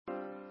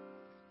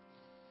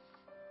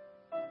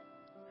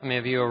How many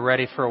of you are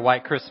ready for a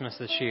white Christmas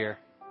this year?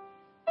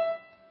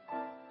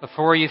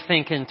 Before you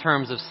think in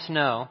terms of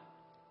snow,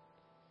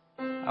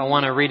 I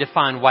want to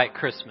redefine white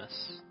Christmas.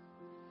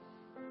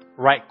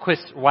 White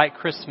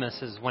Christmas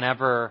is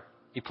whenever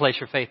you place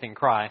your faith in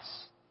Christ,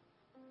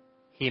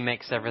 He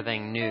makes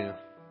everything new,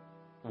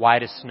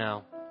 white as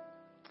snow.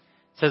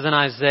 It says in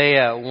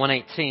Isaiah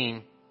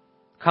 1:18,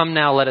 "Come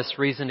now, let us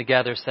reason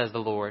together, says the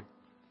Lord.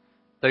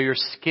 Though your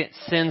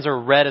sins are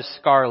red as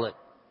scarlet,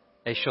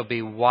 they shall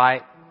be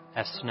white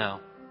as snow."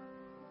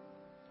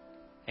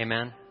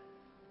 Amen.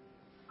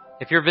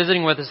 If you're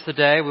visiting with us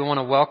today, we want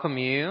to welcome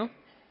you.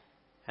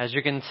 As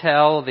you can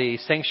tell, the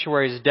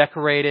sanctuary is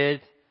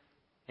decorated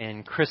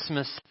in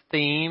Christmas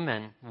theme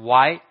and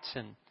white,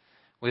 and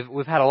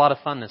we've had a lot of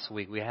fun this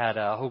week. We had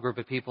a whole group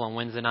of people on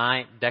Wednesday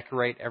night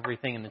decorate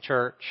everything in the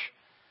church.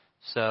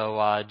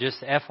 So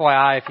just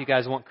FYI, if you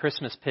guys want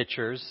Christmas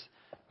pictures,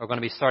 we're going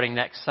to be starting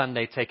next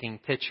Sunday taking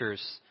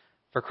pictures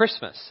for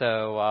Christmas.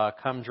 So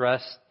come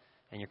dressed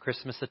in your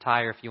Christmas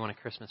attire if you want a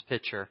Christmas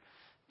picture.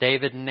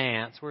 David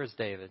Nance, where's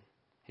David?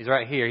 He's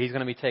right here. He's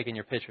going to be taking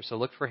your picture. So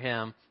look for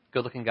him.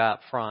 Good-looking guy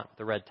up front with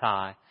the red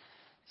tie.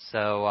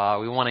 So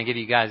we want to give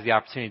you guys the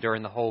opportunity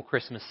during the whole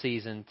Christmas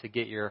season to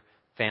get your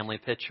family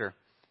picture.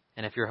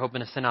 And if you're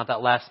hoping to send out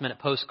that last-minute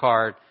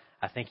postcard,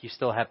 I think you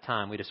still have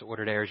time. We just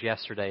ordered ours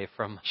yesterday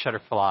from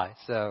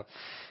Shutterfly.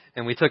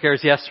 And we took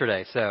ours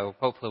yesterday, so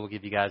hopefully we'll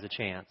give you guys a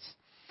chance.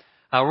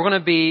 We're going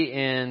to be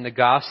in the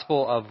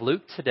Gospel of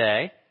Luke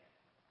today.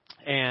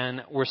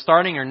 And we're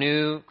starting our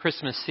new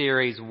Christmas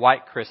series,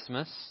 White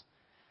Christmas.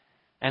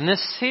 And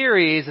this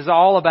series is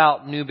all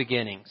about new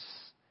beginnings.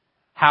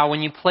 How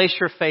when you place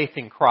your faith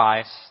in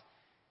Christ,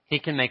 He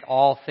can make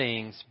all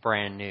things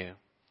brand new.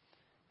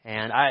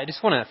 And I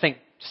just want to thank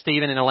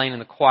Stephen and Elaine in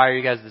the choir.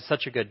 You guys did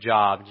such a good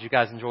job. Did you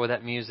guys enjoy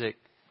that music?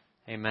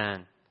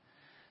 Amen.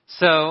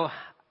 So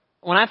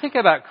when I think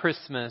about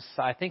Christmas,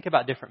 I think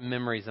about different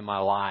memories in my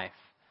life.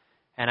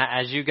 And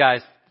as you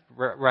guys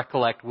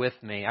recollect with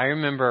me, I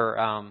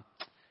remember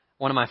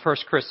one of my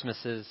first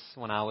Christmases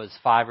when I was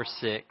 5 or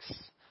 6,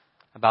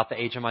 about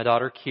the age of my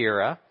daughter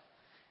Kira.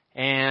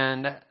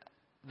 And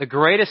the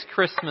greatest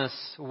Christmas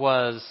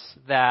was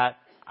that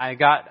I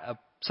got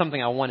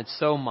something I wanted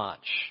so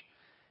much.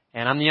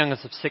 And I'm the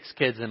youngest of 6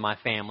 kids in my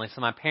family,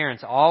 so my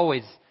parents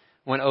always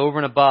went over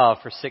and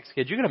above for 6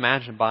 kids. You can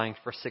imagine buying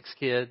for 6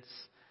 kids.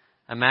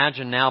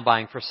 Imagine now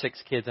buying for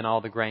 6 kids and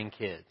all the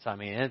grandkids. I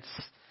mean,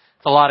 it's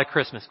a lot of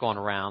Christmas going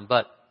around.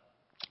 But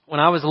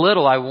when I was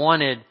little, I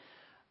wanted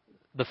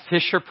the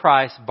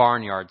Fisher-Price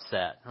Barnyard set.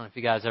 I don't know if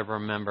you guys ever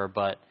remember,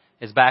 but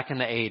it's back in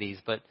the 80s.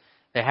 But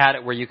they had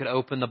it where you could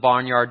open the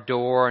barnyard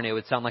door and it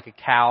would sound like a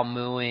cow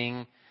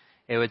mooing.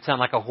 It would sound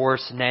like a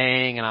horse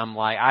neighing. And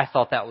I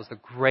thought that was the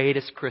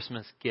greatest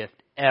Christmas gift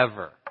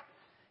ever.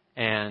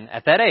 And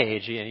at that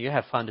age, you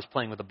have fun just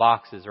playing with the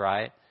boxes,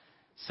 right?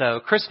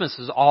 So Christmas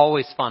was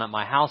always fun at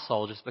my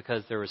household just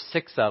because there were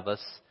 6 of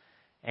us.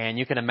 And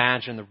you can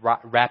imagine the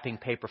wrapping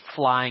paper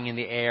flying in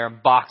the air,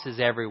 boxes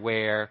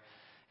everywhere,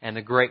 and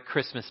the great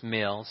Christmas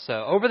meal.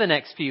 So over the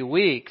next few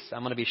weeks, I'm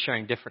going to be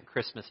sharing different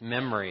Christmas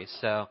memories.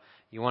 So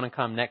you want to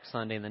come next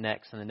Sunday and the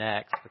next and the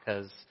next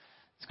because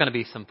it's going to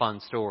be some fun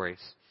stories.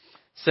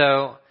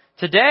 So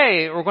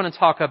today we're going to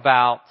talk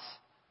about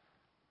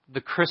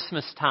the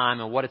Christmas time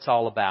and what it's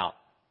all about.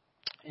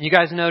 And you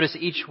guys notice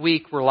each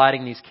week we're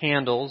lighting these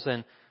candles,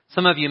 and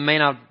some of you may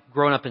not have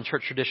grown up in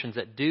church traditions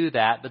that do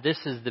that, but this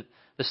is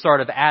the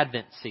start of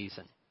Advent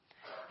season.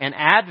 And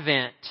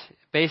Advent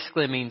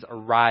basically means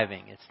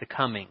arriving. It's the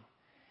coming.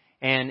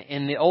 And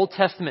in the Old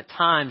Testament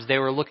times, they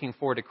were looking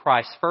forward to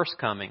Christ's first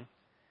coming.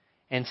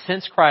 And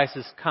since Christ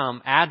has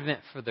come, Advent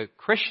for the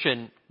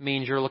Christian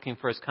means you're looking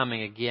for His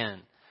coming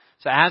again.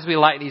 So as we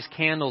light these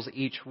candles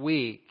each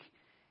week,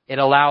 it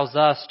allows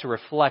us to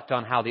reflect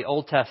on how the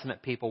Old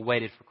Testament people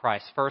waited for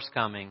Christ's first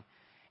coming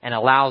and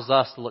allows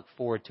us to look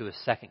forward to His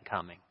second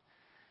coming.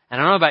 And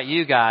I don't know about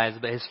you guys,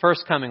 but His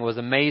first coming was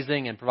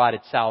amazing and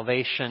provided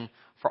salvation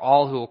for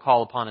all who will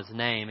call upon His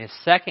name. His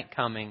second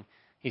coming,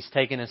 He's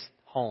taken us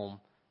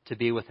home to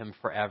be with Him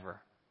forever.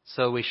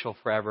 So we shall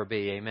forever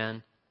be.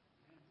 Amen.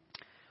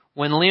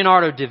 When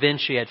Leonardo da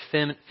Vinci had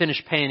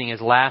finished painting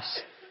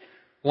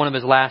one of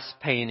his last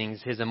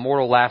paintings, his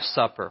immortal Last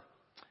Supper,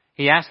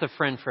 he asked a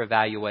friend for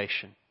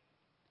evaluation.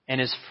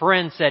 And his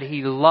friend said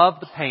he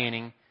loved the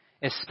painting,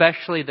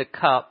 especially the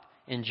cup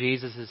in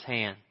Jesus'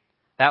 hand.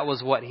 That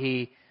was what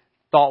he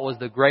thought was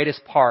the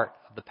greatest part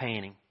of the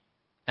painting.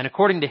 And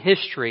according to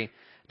history,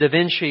 Da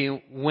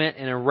Vinci went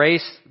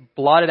and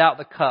blotted out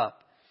the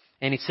cup,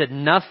 and he said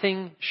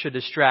nothing should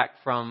distract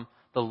from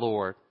the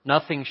Lord.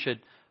 Nothing should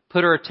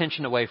put our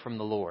attention away from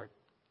the Lord.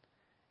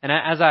 And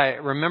as I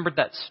remembered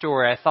that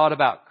story, I thought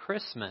about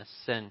Christmas,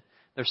 and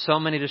there's so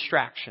many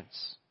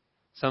distractions.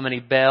 So many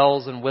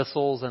bells and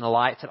whistles and the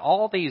lights, and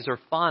all these are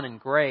fun and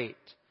great.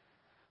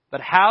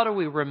 But how do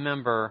we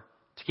remember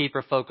to keep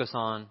our focus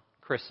on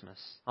Christmas,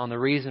 on the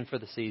reason for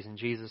the season,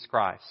 Jesus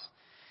Christ?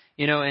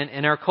 You know,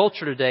 in our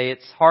culture today,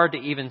 it's hard to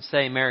even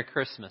say Merry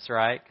Christmas,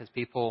 right? Because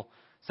people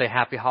say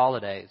Happy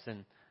Holidays.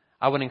 And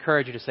I would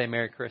encourage you to say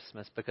Merry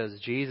Christmas, because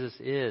Jesus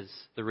is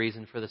the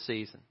reason for the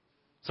season.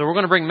 So we're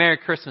going to bring Merry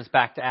Christmas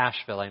back to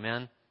Asheville.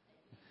 Amen.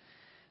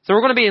 So we're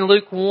going to be in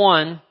Luke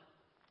 1.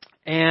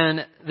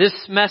 And this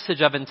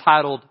message I've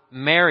entitled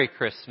Merry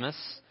Christmas,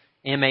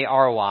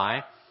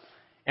 M-A-R-Y.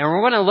 And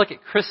we're going to look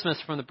at Christmas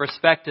from the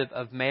perspective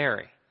of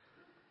Mary.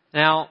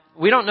 Now,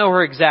 we don't know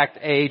her exact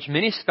age.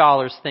 Many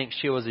scholars think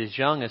she was as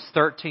young as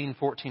 13,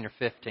 14, or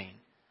 15.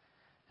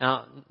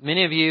 Now,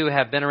 many of you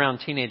have been around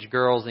teenage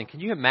girls, and can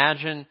you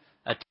imagine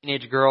a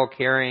teenage girl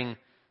carrying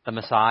the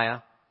Messiah?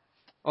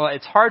 Well,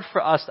 it's hard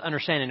for us to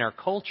understand in our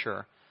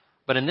culture,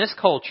 but in this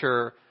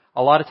culture,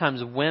 a lot of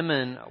times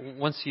women,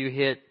 once you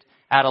hit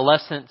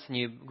adolescence and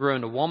you grew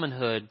into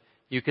womanhood,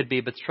 you could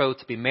be betrothed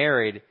to be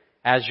married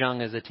as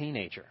young as a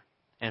teenager.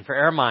 And for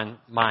our mind,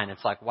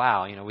 it's like,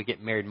 wow, we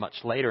get married much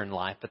later in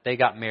life, but they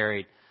got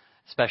married,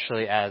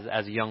 especially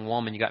as a young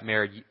woman, you got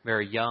married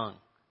very young.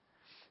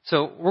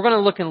 So we're going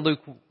to look in Luke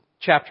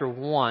chapter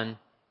 1,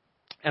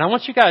 and I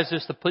want you guys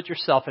just to put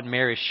yourself in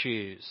Mary's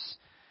shoes.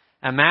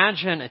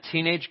 Imagine a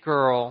teenage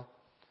girl,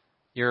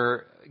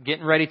 you're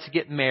getting ready to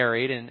get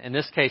married, and in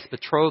this case,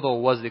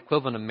 betrothal was the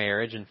equivalent of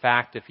marriage. In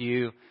fact,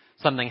 if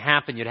something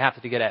happened, you'd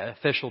have to get an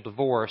official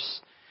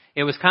divorce.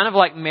 It was kind of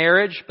like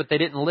marriage, but they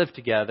didn't live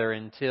together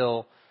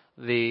until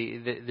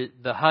the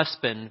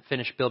husband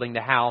finished building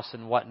the house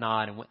and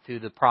whatnot and went through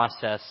the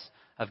process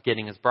of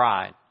getting his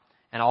bride.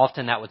 And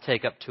often that would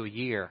take up to a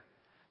year.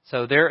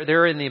 So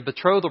they're in the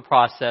betrothal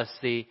process.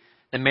 The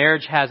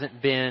marriage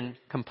hasn't been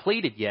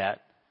completed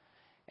yet.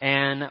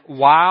 And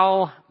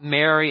while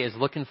Mary is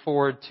looking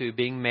forward to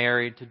being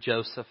married to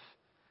Joseph,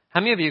 how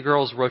many of you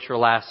girls wrote your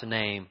last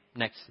name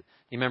next?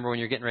 You remember when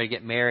you're getting ready to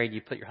get married,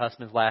 you put your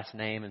husband's last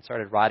name and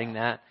started writing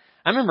that?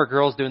 I remember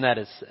girls doing that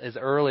as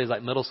early as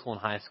like middle school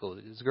and high school.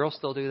 Does girls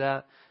still do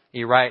that?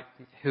 You write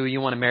who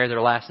you want to marry,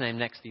 their last name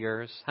next to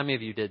yours. How many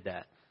of you did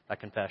that by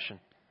confession?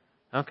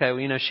 Okay,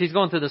 well, she's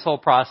going through this whole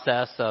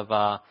process of,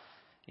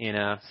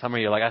 some of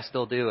you are like, I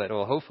still do it.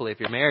 Well, hopefully if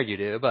you're married you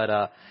do.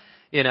 But,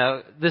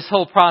 this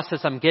whole process,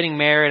 I'm getting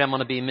married, I'm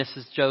going to be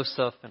Mrs.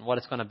 Joseph and what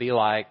it's going to be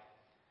like.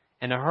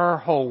 And her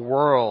whole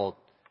world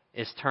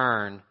is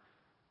turned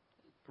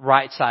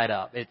right side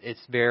up.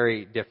 It's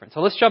very different. So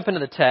let's jump into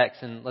the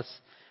text and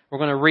we're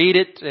going to read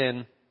it,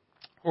 and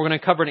we're going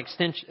to cover an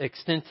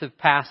extensive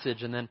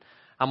passage, and then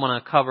I'm going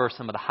to cover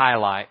some of the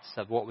highlights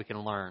of what we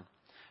can learn.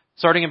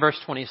 Starting in verse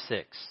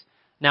 26.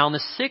 Now in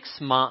the 6th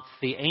month,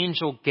 the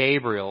angel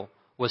Gabriel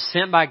was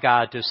sent by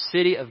God to a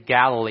city of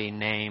Galilee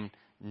named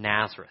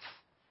Nazareth,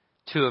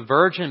 to a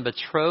virgin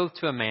betrothed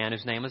to a man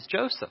whose name was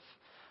Joseph,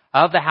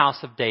 of the house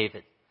of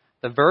David.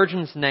 The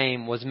virgin's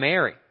name was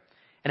Mary.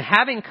 And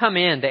having come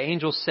in, the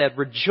angel said,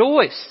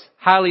 Rejoice,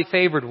 highly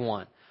favored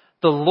one.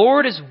 The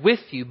Lord is with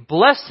you.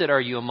 Blessed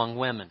are you among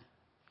women.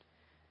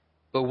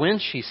 But when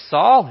she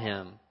saw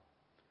him,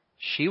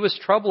 she was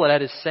troubled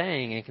at his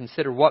saying and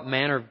considered what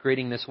manner of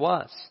greeting this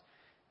was.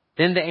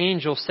 Then the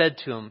angel said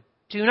to him,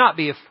 Do not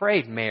be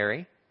afraid,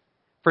 Mary,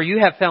 for you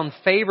have found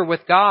favor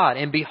with God.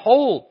 And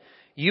behold,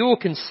 you will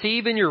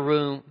conceive in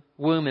your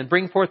womb and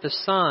bring forth a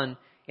son,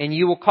 and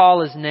you will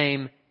call his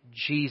name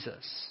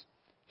Jesus.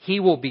 He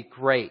will be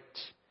great.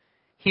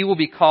 He will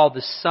be called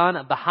the Son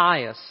of the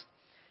Highest,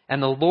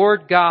 and the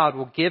Lord God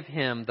will give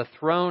him the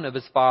throne of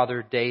his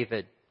father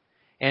David,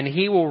 and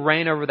he will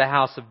reign over the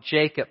house of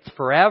Jacob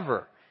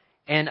forever,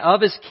 and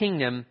of his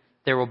kingdom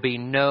there will be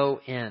no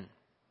end.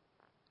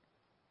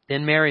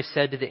 Then Mary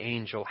said to the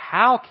angel,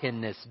 How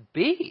can this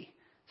be,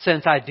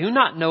 since I do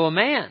not know a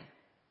man?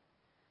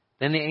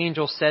 Then the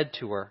angel said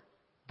to her,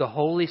 The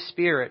Holy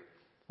Spirit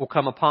will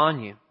come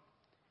upon you,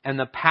 and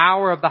the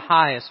power of the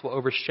Highest will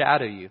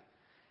overshadow you.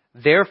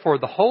 Therefore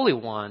the Holy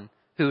One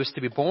who is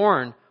to be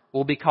born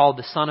will be called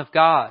the Son of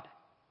God.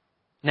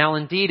 Now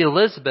indeed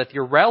Elizabeth,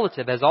 your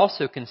relative, has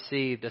also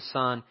conceived a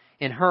son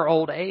in her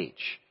old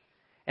age.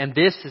 And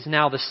this is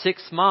now the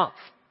 6th month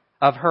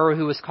of her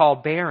who is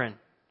called barren.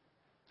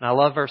 And I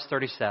love verse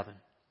 37.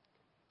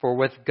 For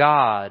with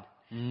God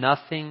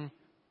nothing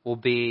will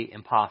be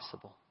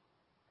impossible.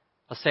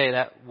 Let's say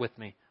that with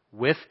me.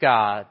 With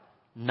God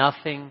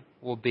nothing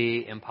will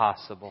be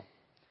impossible.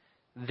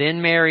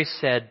 Then Mary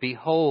said,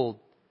 Behold,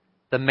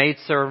 the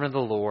maidservant of the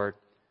Lord,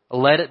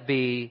 let it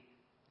be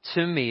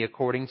to me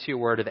according to your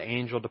word. And the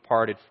angel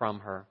departed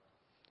from her.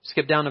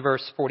 Skip down to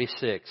verse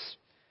 46.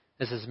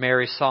 This is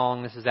Mary's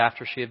song. This is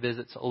after she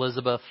visits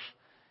Elizabeth.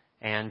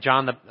 And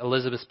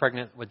Elizabeth's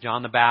pregnant with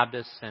John the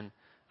Baptist. And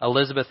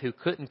Elizabeth, who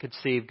couldn't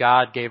conceive,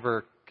 God gave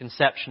her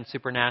conception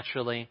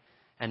supernaturally.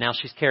 And now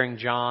she's carrying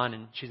John,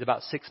 and she's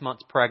about 6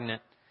 months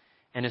pregnant.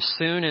 And as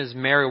soon as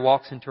Mary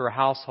walks into her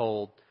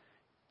household,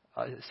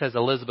 it says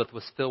Elizabeth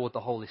was filled with the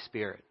Holy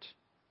Spirit,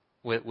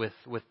 with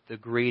the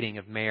greeting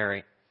of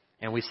Mary.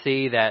 And we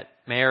see that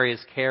Mary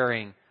is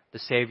carrying the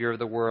Savior of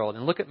the world.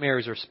 And look at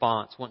Mary's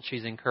response once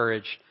she's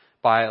encouraged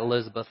by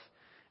Elizabeth.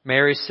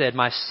 Mary said,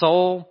 My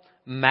soul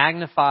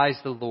magnifies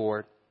the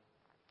Lord,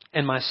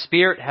 and my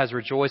spirit has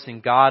rejoiced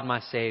in God my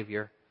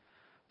Savior.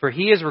 For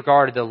he has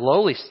regarded the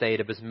lowly state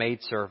of his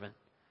maidservant.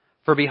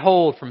 For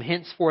behold, from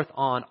henceforth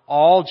on,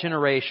 all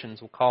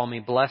generations will call me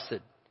blessed.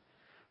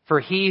 For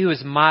he who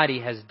is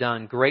mighty has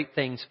done great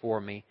things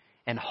for me,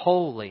 and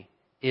holy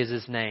is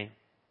his name.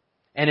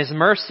 And his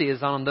mercy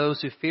is on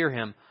those who fear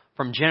him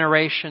from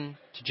generation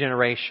to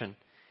generation.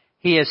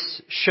 He has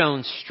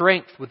shown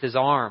strength with his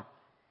arm,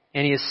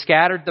 and he has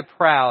scattered the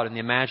proud in the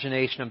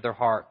imagination of their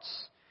hearts.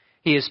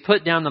 He has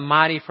put down the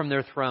mighty from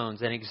their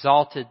thrones and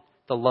exalted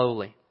the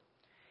lowly.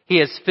 He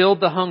has filled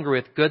the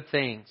hungry with good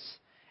things,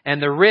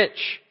 and the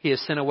rich he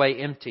has sent away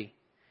empty.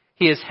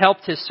 He has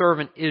helped his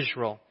servant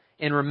Israel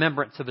in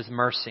remembrance of his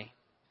mercy,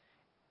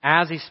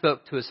 as he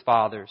spoke to his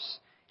fathers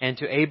and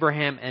to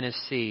Abraham and his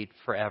seed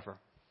forever.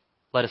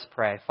 Let us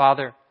pray.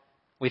 Father,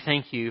 we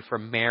thank you for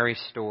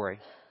Mary's story.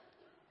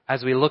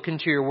 As we look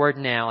into your word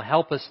now,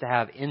 help us to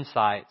have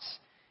insights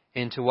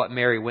into what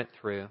Mary went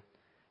through.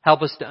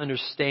 Help us to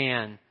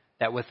understand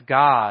that with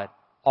God,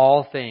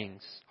 all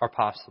things are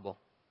possible.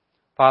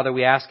 Father,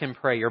 we ask and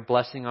pray your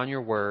blessing on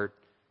your word,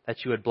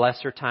 that you would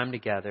bless our time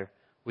together.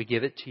 We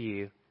give it to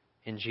you.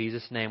 In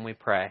Jesus' name we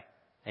pray.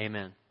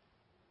 Amen.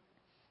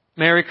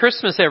 Merry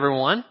Christmas,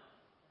 everyone.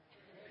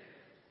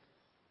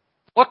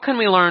 What can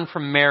we learn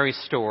from Mary's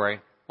story?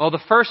 Well, the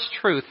first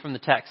truth from the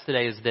text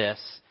today is this.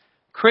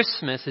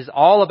 Christmas is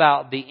all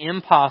about the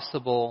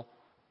impossible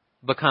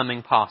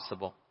becoming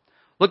possible.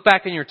 Look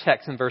back in your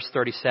text in verse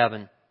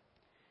 37.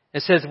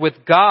 It says,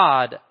 with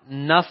God,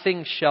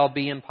 nothing shall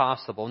be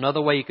impossible.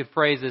 Another way you could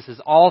phrase this is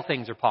all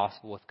things are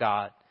possible with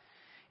God.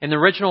 In the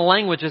original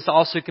language, this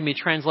also can be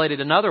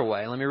translated another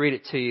way. Let me read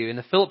it to you. In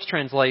the Phillips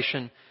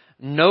translation,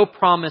 no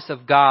promise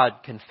of God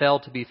can fail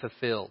to be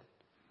fulfilled.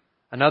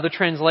 Another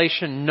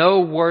translation,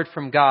 no word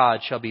from God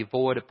shall be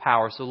void of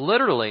power. So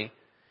literally,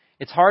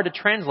 it's hard to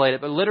translate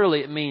it, but literally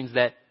it means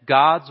that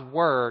God's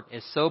word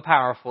is so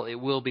powerful it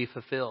will be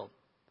fulfilled.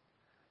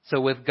 So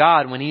with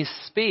God, when He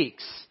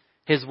speaks,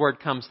 His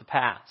word comes to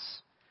pass.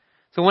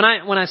 So when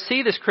I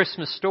see this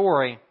Christmas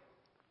story,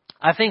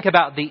 I think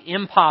about the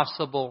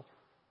impossible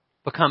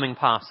becoming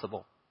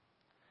possible.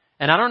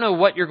 And I don't know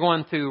what you're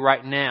going through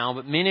right now,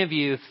 but many of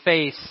you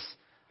face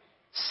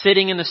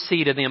sitting in the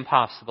seat of the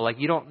impossible. Like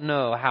you don't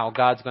know how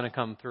God's going to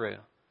come through.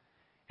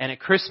 And at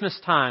Christmas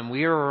time,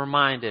 we are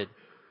reminded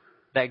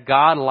that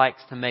God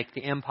likes to make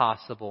the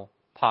impossible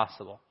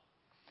possible.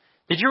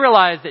 Did you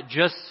realize that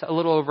just a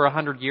little over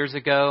 100 years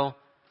ago,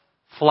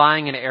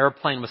 flying an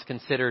airplane was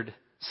considered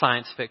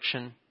science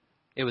fiction?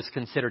 It was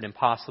considered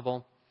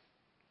impossible.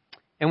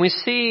 And we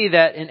see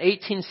that in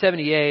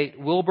 1878,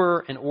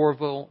 Wilbur and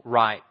Orville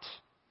Wright,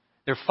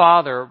 their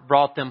father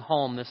brought them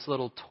home this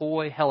little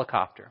toy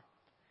helicopter.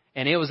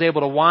 And it was able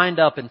to wind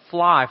up and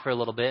fly for a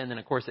little bit, and then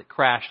of course it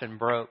crashed and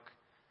broke.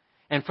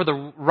 And for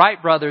the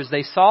Wright brothers,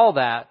 they saw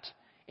that,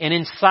 and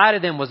inside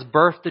of them was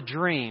birthed a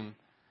dream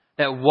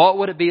that what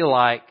would it be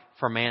like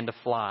for man to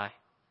fly?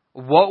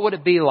 What would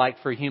it be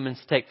like for humans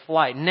to take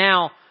flight?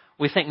 Now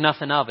we think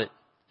nothing of it.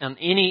 In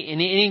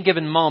any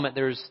given moment,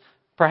 there's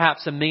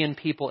perhaps 1 million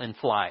people in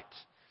flight.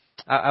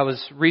 I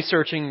was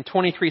researching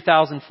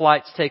 23,000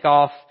 flights take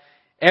off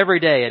every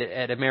day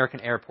at American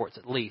airports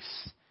at least.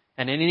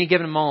 And in any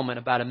given moment,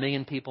 about 1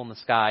 million people in the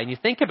sky. And you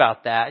think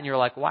about that and you're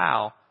like,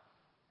 wow.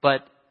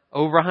 But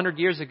over 100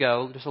 years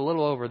ago, just a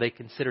little over, they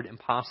considered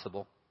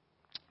impossible.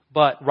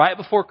 But right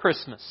before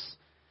Christmas,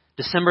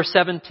 December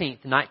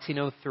 17th,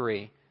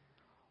 1903,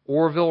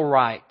 Orville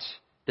Wright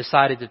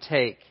decided to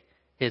take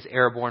his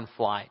airborne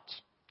flight.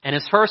 And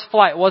his first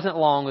flight wasn't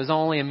long. It was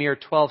only a mere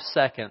 12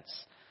 seconds.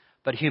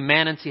 But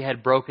humanity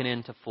had broken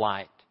into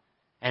flight.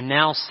 And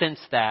now since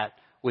that,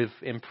 we've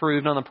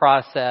improved on the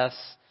process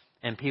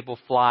and people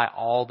fly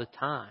all the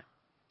time.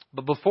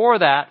 But before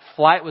that,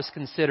 flight was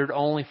considered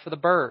only for the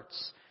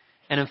birds.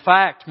 And in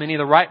fact, many of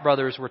the Wright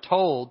brothers were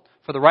told,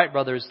 for the Wright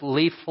brothers,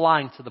 leave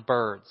flying to the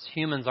birds.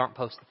 Humans aren't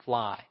supposed to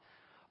fly.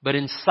 But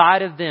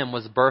inside of them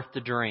was birthed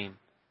a dream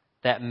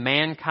that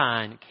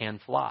mankind can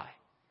fly.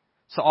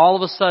 So all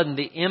of a sudden,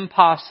 the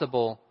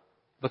impossible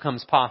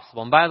becomes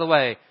possible. And by the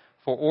way,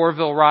 for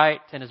Orville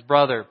Wright and his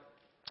brother,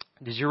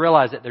 did you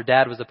realize that their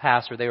dad was a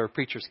pastor? They were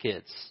preacher's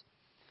kids.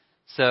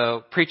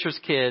 So preacher's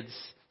kids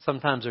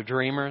sometimes are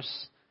dreamers,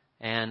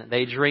 and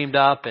they dreamed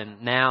up,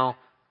 and now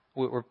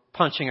we're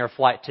punching our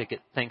flight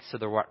ticket thanks to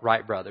the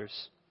Wright brothers.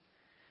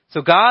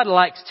 So God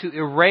likes to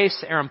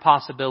erase our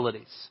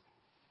impossibilities.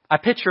 I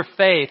picture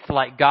faith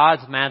like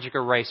God's magic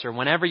eraser.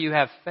 Whenever you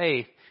have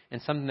faith in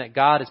something that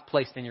God has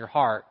placed in your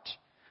heart,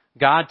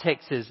 God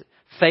takes His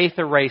faith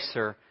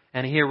eraser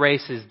and He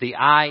erases the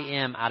I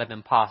am out of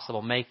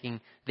impossible,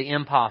 making the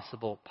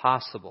impossible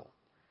possible.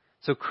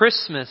 So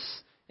Christmas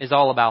is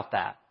all about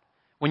that.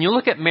 When you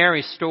look at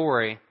Mary's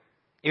story,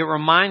 it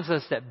reminds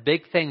us that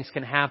big things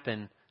can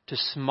happen to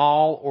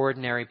small,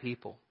 ordinary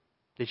people.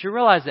 Did you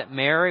realize that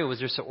Mary was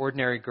just an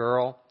ordinary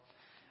girl?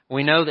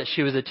 We know that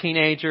she was a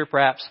teenager,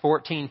 perhaps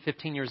 14,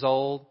 15 years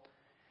old.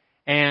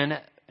 And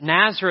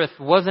Nazareth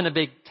wasn't a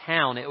big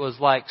town. It was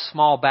like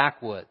small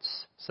backwoods.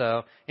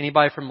 So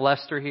anybody from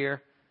Leicester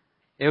here?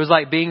 It was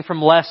like being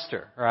from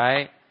Leicester,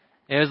 right?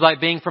 It was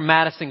like being from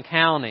Madison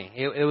County.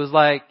 It was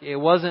like, it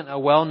wasn't a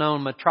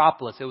well-known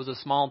metropolis. It was a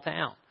small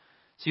town.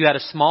 So you had a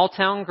small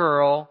town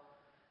girl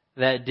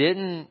that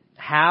didn't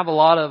have a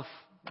lot of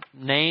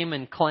name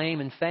and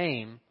claim and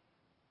fame.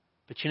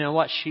 But you know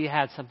what? She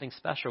had something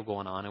special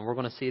going on. And we're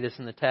going to see this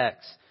in the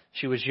text.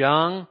 She was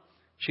young.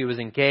 She was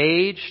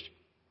engaged.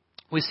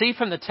 We see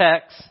from the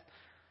text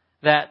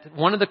that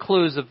one of the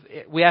clues of,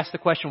 we ask the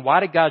question, why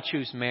did God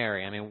choose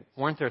Mary? I mean,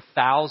 weren't there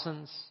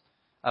thousands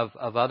of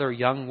other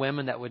young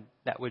women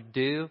that would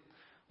do?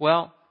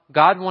 Well,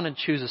 God wanted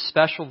to choose a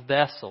special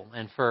vessel.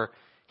 And for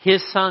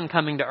His Son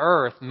coming to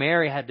earth,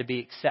 Mary had to be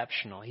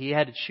exceptional. He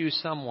had to choose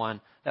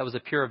someone that was a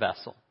pure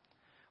vessel.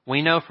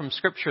 We know from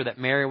Scripture that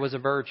Mary was a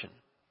virgin.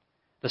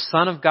 The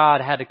Son of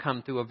God had to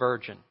come through a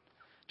virgin.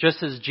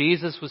 Just as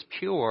Jesus was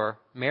pure,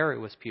 Mary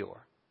was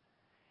pure.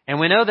 And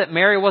we know that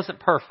Mary wasn't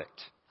perfect.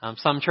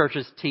 Some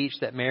churches teach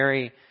that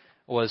Mary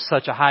was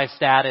such a high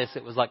status,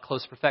 it was like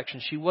close to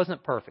perfection. She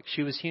wasn't perfect.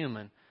 She was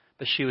human,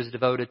 but she was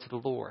devoted to the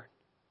Lord.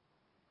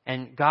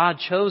 And God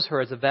chose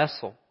her as a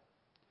vessel.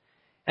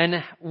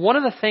 And one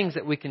of the things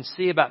that we can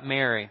see about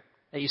Mary,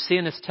 that you see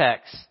in this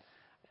text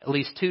at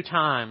least 2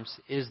 times,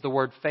 is the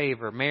word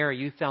favor. Mary,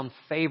 you found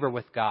favor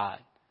with God.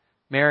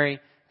 Mary,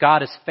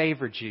 God has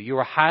favored you. You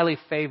are highly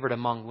favored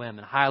among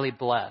women, highly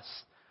blessed.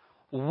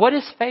 What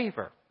is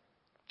favor?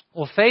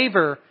 Well,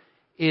 favor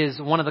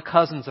is one of the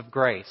cousins of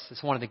grace.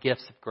 It's one of the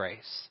gifts of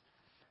grace.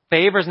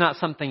 Favor is not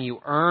something you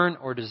earn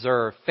or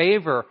deserve.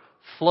 Favor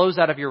flows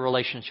out of your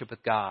relationship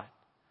with God.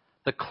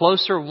 The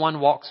closer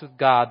one walks with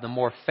God, the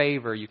more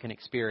favor you can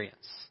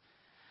experience.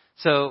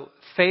 So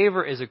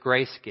favor is a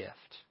grace gift.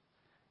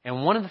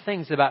 And one of the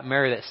things about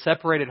Mary that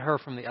separated her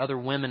from the other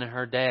women in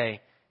her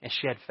day is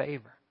she had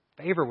favor.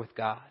 Favor with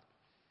God.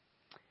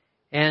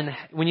 And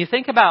when you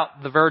think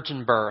about the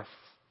virgin birth,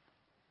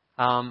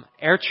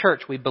 our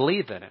church, we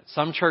believe in it.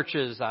 Some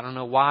churches, I don't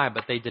know why,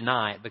 but they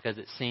deny it because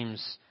it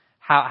seems,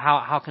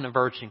 how can a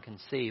virgin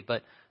conceive?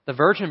 But the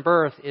virgin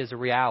birth is a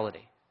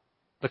reality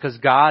because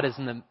God is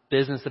in the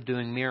business of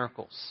doing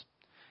miracles.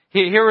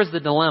 Here was the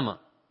dilemma.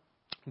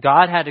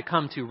 God had to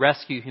come to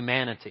rescue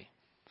humanity.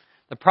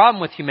 The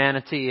problem with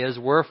humanity is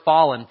we're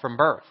fallen from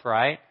birth,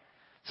 right?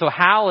 So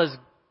how is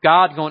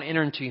God going to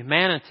enter into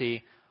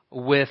humanity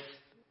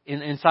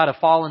inside a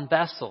fallen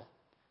vessel?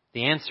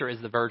 The answer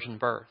is the virgin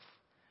birth.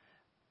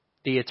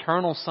 The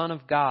eternal Son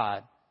of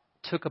God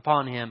took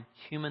upon Him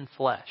human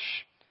flesh.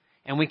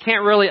 And we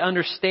can't really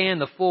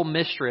understand the full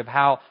mystery of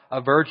how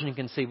a virgin can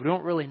conceive. We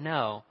don't really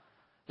know.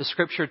 The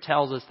Scripture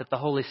tells us that the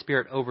Holy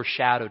Spirit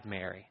overshadowed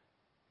Mary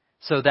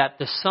so that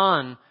the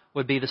Son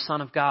would be the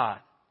Son of God.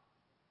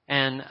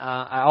 And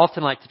I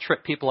often like to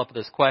trip people up with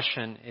this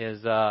question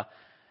is,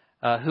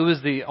 who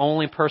is the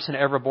only person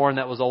ever born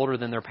that was older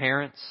than their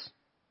parents?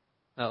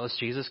 Well, it was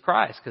Jesus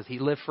Christ because He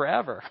lived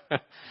forever.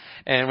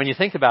 And when you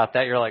think about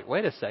that, you're like,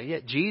 wait a second. Yeah,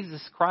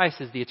 Jesus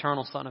Christ is the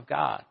eternal Son of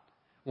God.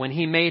 When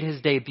He made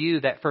His debut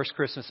that first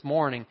Christmas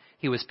morning,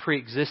 He was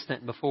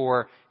pre-existent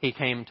before He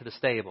came to the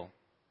stable.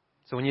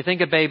 So when you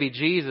think of baby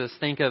Jesus,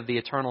 think of the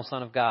eternal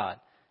Son of God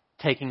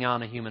taking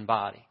on a human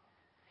body.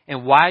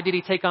 And why did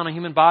He take on a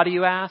human body,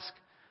 you ask?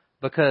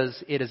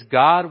 Because it is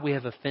God we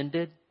have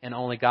offended and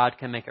only God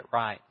can make it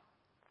right.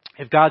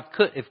 If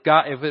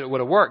it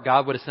would have worked,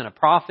 God would have sent a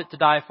prophet to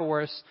die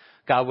for us.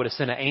 God would have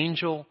sent an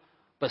angel.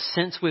 But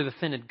since we've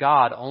offended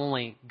God,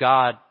 only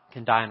God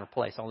can die and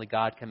replace. Only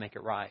God can make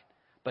it right.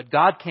 But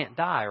God can't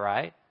die,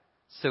 right?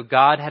 So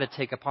God had to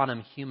take upon Him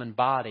a human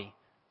body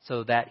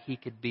so that He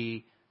could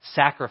be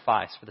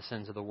sacrificed for the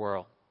sins of the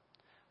world.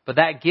 But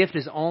that gift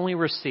is only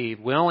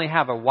received. We only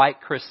have a white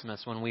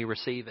Christmas when we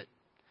receive it.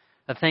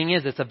 The thing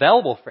is, it's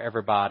available for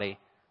everybody,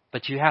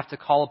 but you have to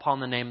call upon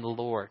the name of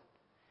the Lord.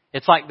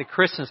 It's like the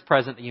Christmas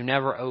present that you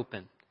never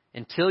open.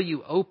 Until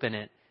you open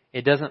it,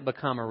 it doesn't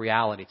become a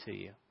reality to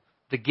you.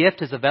 The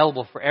gift is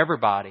available for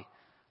everybody.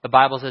 The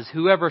Bible says,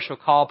 whoever shall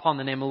call upon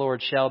the name of the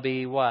Lord shall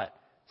be what?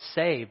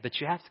 Saved. But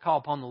you have to call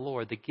upon the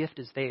Lord. The gift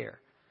is there.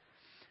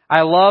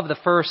 I love the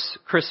first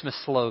Christmas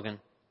slogan.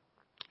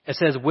 It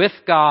says, with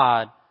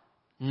God,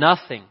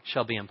 nothing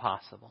shall be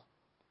impossible.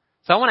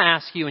 So I want to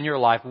ask you in your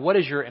life, what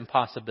is your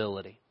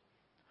impossibility?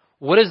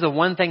 What is the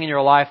one thing in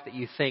your life that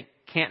you think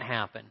can't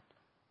happen?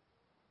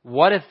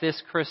 What if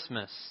this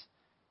Christmas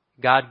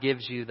God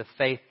gives you the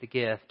faith, the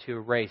gift to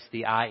erase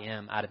the I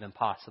am out of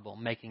impossible,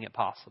 making it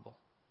possible?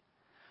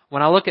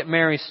 When I look at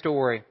Mary's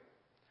story,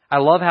 I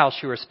love how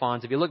she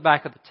responds. If you look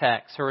back at the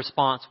text, her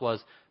response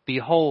was,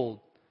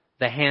 behold,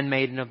 the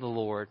handmaiden of the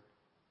Lord,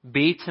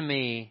 be to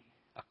me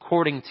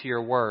according to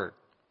your word.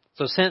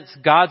 So since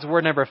God's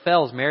word never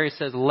fails, Mary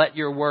says, let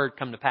your word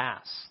come to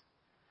pass.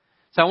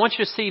 So I want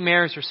you to see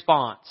Mary's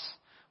response.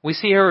 We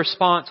see her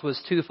response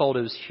was twofold.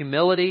 It was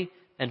humility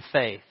and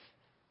faith.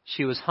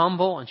 She was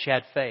humble and she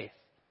had faith.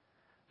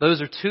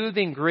 Those are two of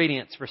the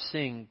ingredients for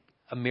seeing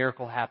a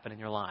miracle happen in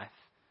your life.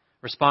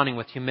 Responding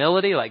with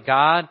humility, like,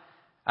 God,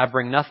 I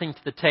bring nothing to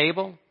the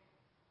table.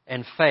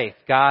 And faith,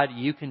 God,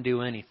 you can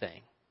do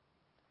anything.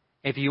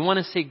 If you want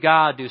to see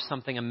God do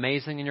something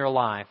amazing in your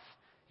life,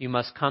 you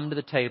must come to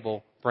the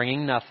table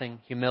bringing nothing,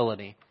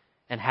 humility,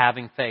 and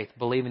having faith,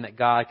 believing that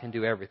God can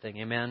do everything.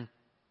 Amen?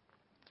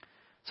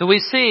 So we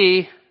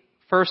see,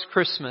 first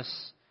Christmas,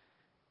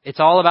 it's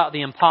all about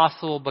the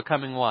impossible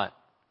becoming what?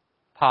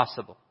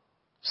 Possible.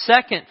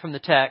 Second, from the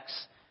text,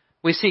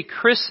 we see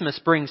Christmas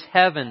brings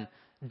heaven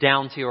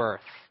down to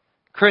earth.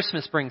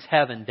 Christmas brings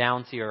heaven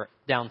down to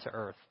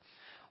earth.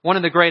 One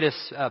of the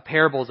greatest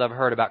parables I've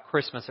heard about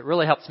Christmas, it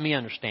really helps me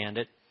understand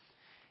it.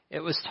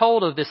 It was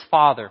told of this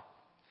father.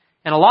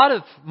 And a lot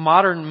of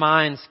modern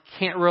minds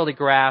can't really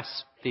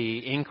grasp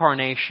the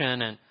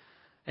incarnation,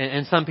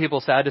 and some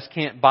people say, I just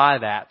can't buy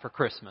that for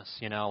Christmas.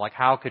 You know, like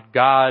how could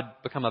God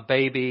become a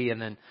baby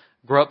and then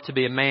grow up to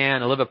be a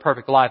man and live a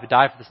perfect life and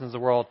die for the sins of the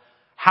world?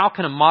 How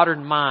can a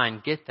modern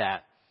mind get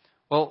that?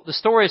 Well, the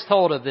story is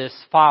told of this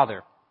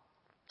father.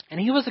 And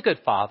he was a good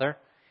father.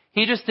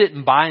 He just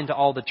didn't buy into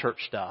all the church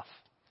stuff.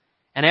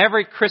 And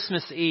every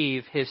Christmas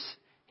Eve, his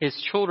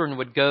children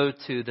would go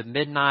to the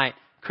midnight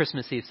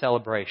Christmas Eve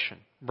celebration,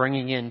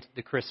 bringing in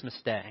the Christmas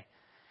day.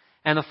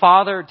 And the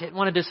father didn't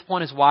want to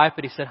disappoint his wife,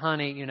 but he said,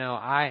 honey, you know,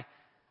 I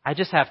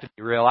just have to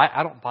be real.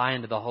 I don't buy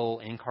into the whole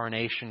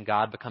incarnation,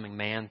 God becoming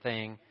man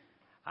thing.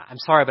 I'm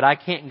sorry, but I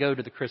can't go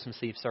to the Christmas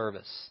Eve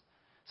service.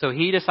 So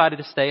he decided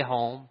to stay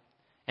home.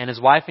 And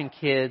his wife and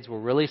kids were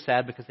really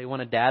sad because they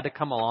wanted Dad to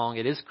come along.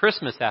 It is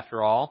Christmas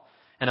after all.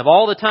 And of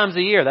all the times of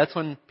the year, that's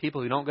when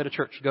people who don't go to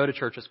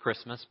church is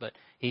Christmas. But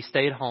he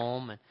stayed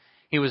home and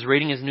he was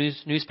reading his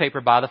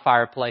newspaper by the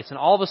fireplace. And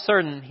all of a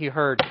sudden he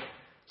heard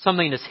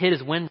something just hit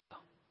his window.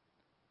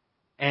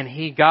 And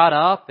he got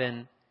up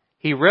and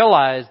he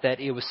realized that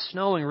it was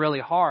snowing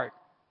really hard.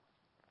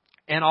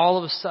 And all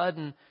of a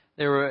sudden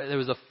there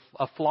was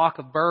a flock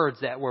of birds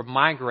that were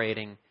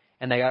migrating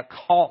and they got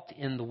caught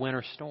in the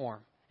winter storm.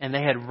 And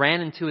they had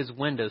ran into his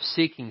window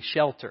seeking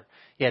shelter.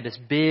 He had this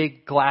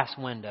big glass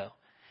window.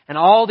 And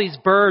all these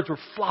birds were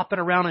flopping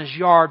around in his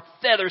yard,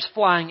 feathers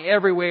flying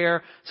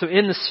everywhere. So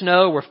in the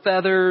snow were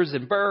feathers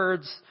and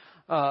birds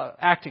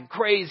acting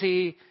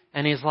crazy.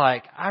 And he's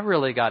like, I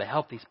really got to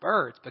help these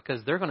birds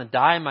because they're going to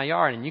die in my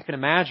yard. And you can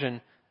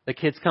imagine the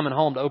kids coming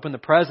home to open the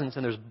presents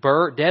and there's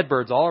dead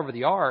birds all over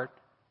the yard.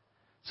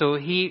 So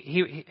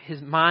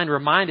his mind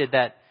reminded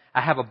that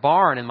I have a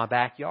barn in my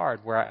backyard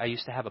where I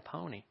used to have a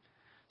pony.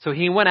 So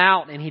he went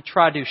out and he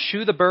tried to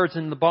shoo the birds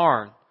in the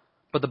barn.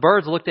 But the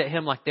birds looked at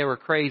him like they were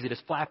crazy,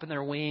 just flapping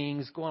their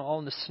wings, going all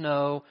in the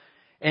snow.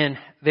 And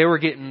their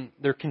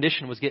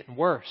condition was getting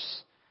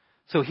worse.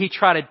 So he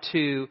tried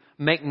to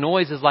make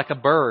noises like a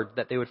bird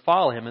that they would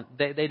follow him. And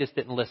they just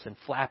didn't listen,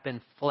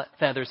 flapping,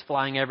 feathers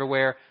flying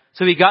everywhere.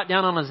 So he got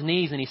down on his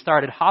knees and he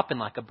started hopping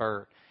like a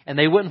bird. And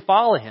they wouldn't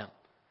follow him.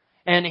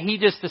 And he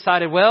just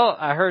decided, well,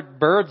 I heard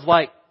birds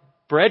like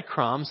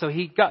breadcrumbs, so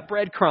he got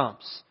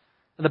breadcrumbs.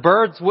 The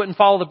birds wouldn't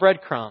follow the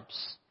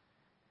breadcrumbs.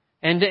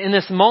 And in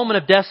this moment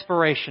of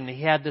desperation,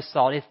 he had this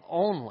thought, if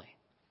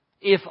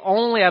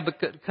only I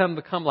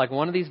become like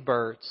one of these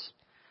birds,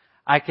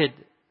 I could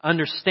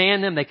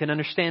understand them, they could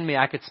understand me,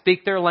 I could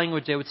speak their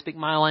language, they would speak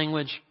my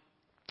language,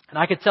 and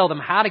I could tell them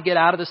how to get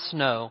out of the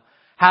snow,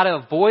 how to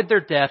avoid their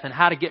death, and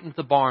how to get into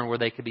the barn where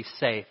they could be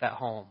safe at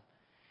home.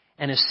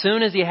 And as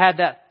soon as he had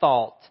that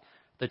thought,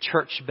 the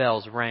church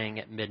bells rang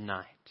at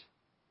midnight.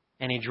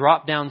 And he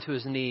dropped down to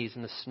his knees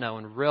in the snow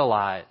and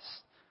realized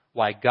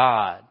why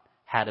God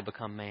had to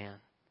become man.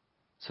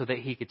 So that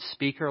he could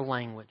speak our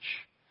language.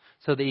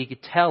 So that he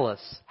could tell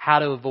us how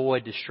to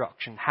avoid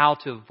destruction. How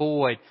to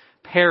avoid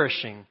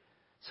perishing.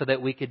 So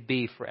that we could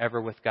be forever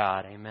with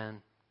God.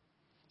 Amen.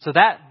 So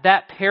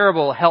that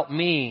parable helped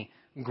me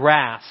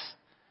grasp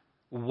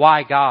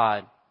why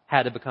God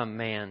had to become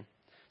man.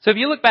 So if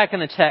you look back in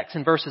the text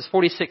in verses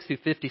 46 through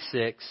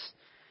 56...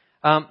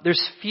 there's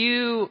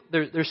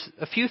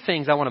a few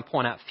things I want to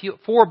point out.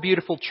 Four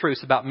beautiful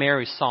truths about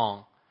Mary's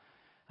song.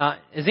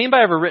 Has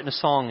anybody ever written a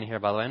song in here,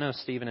 by the way? I know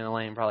Stephen and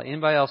Elaine probably.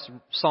 Anybody else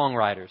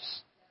songwriters?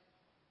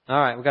 All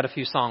right, we've got a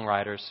few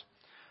songwriters.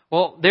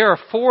 Well, there are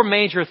four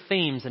major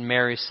themes in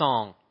Mary's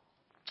song.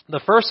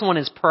 The first one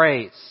is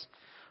praise.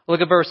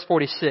 Look at verse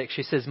 46.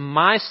 She says,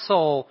 my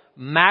soul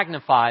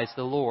magnifies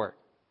the Lord.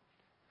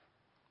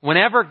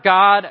 Whenever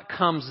God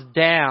comes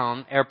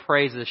down, our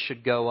praises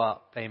should go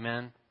up.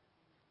 Amen.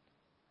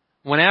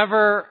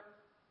 Whenever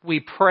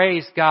we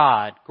praise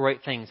God,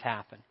 great things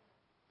happen.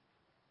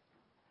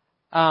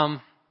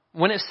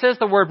 When it says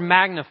the word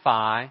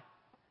magnify,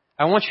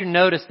 I want you to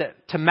notice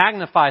that to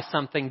magnify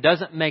something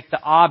doesn't make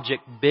the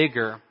object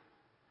bigger,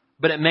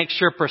 but it makes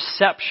your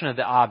perception of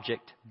the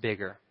object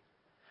bigger.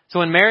 So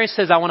when Mary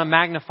says, I want to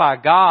magnify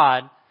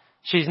God,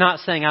 she's not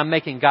saying I'm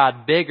making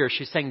God bigger.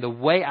 She's saying the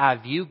way I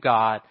view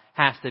God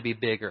has to be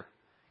bigger.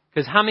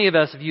 Because how many of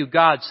us view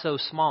God so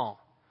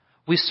small?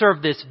 We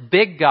serve this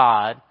big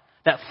God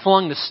that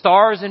flung the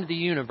stars into the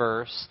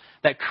universe,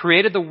 that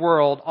created the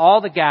world,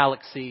 all the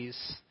galaxies,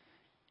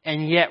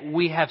 and yet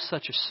we have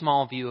such a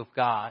small view of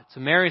God. So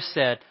Mary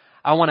said,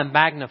 I want to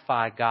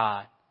magnify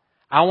God.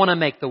 I want to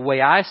make the way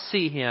I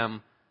see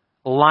Him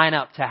line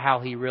up to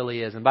how He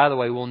really is. And by the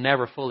way, we'll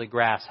never fully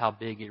grasp how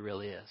big He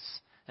really is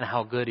and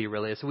how good He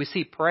really is. So we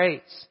see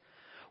praise.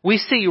 We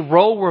see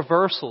role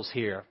reversals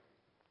here.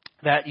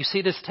 That you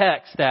see this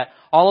text that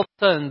all of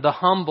a sudden the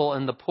humble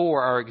and the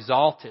poor are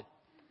exalted.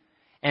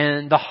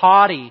 And the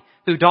haughty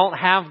who don't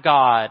have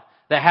God,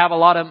 that have a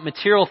lot of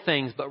material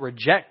things but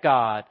reject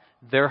God,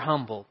 they're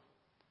humbled.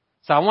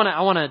 So I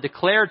want to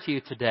declare to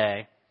you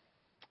today,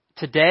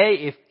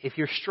 if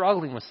you're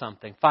struggling with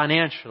something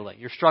financially,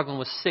 you're struggling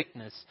with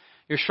sickness,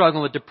 you're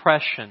struggling with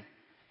depression,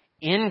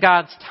 in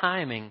God's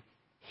timing,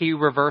 He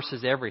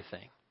reverses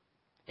everything.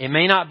 It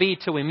may not be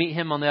till we meet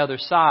Him on the other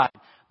side,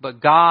 but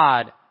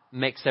God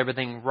makes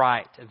everything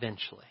right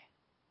eventually.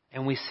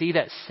 And we see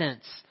that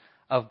sense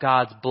of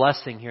God's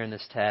blessing here in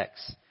this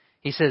text.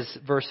 He says,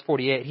 verse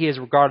 48, He has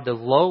regarded the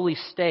lowly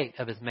state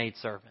of His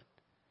maidservant.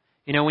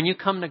 You know, when you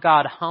come to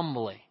God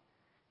humbly,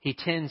 He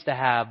tends to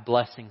have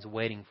blessings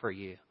waiting for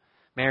you.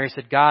 Mary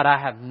said, God, I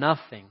have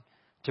nothing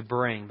to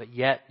bring, but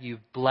yet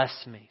you've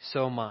blessed me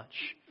so much.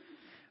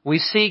 We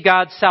see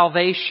God's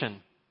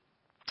salvation.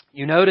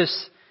 You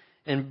notice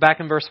back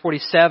in verse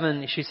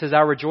 47, she says, I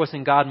rejoice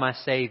in God my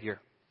Savior.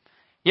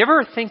 You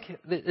ever think,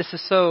 this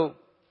is so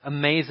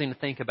amazing to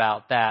think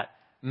about, that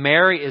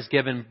Mary is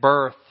giving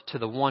birth to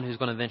the one who's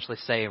going to eventually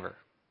save her.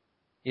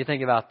 You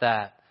think about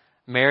that.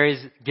 Mary's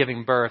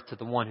giving birth to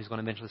the one who's going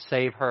to eventually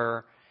save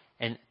her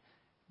and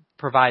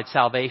provide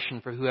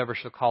salvation for whoever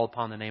shall call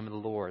upon the name of the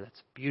Lord. That's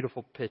a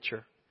beautiful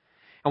picture.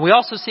 And we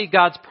also see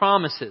God's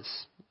promises.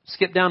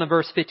 Skip down to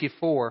verse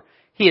 54.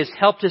 He has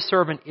helped His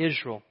servant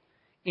Israel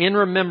in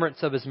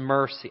remembrance of His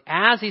mercy,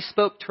 as He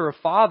spoke to her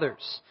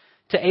fathers,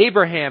 to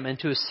Abraham and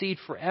to his seed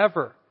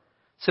forever.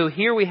 So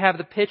here we have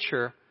the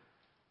picture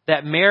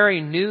that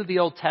Mary knew the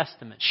Old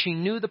Testament. She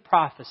knew the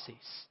prophecies.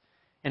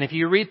 And if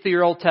you read through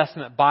your Old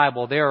Testament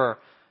Bible, there are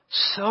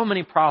so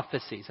many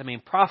prophecies. I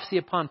mean, prophecy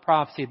upon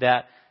prophecy,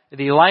 that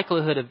the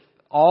likelihood of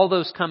all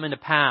those coming to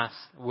pass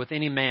with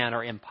any man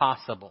are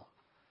impossible.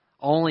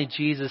 Only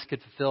Jesus could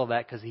fulfill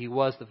that because He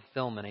was the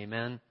fulfillment.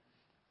 Amen.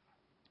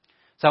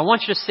 So I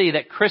want you to see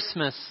that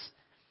Christmas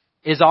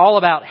is all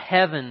about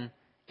heaven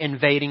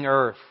invading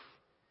earth.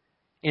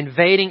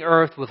 Invading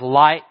earth with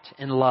light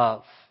and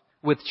love,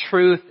 with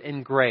truth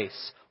and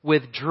grace,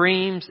 with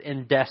dreams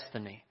and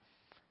destiny.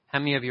 How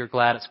many of you are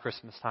glad it's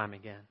Christmas time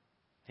again?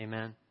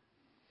 Amen.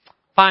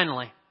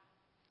 Finally,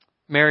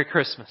 Merry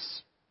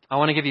Christmas. I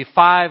want to give you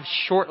 5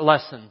 short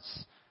lessons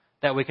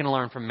that we can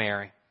learn from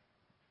Mary.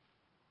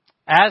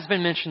 As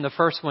been mentioned, the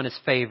first one is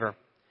favor.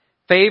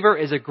 Favor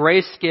is a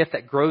grace gift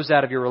that grows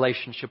out of your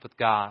relationship with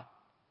God.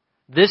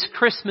 This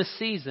Christmas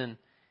season,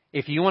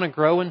 if you want to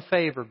grow in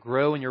favor,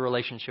 grow in your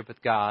relationship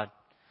with God.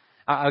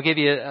 I'll give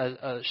you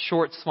a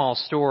short, small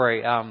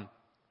story.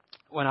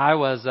 When I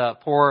was a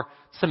poor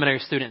seminary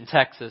student in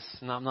Texas,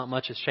 not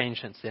much has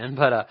changed since then,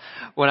 but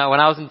when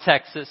I was in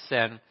Texas,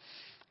 and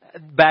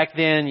back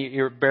then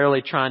you're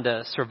barely trying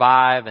to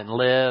survive and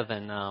live,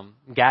 and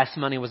gas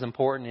money was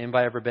important.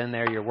 Anybody ever been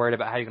there? You're worried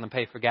about how you're going to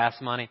pay for gas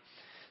money.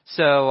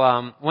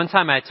 So one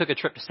time I took a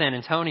trip to San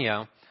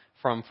Antonio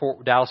from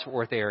Dallas-Fort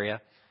Worth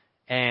area.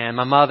 And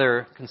my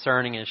mother,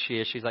 concerning as she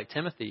is, she's like,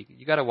 Timothy,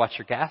 you got to watch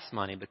your gas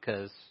money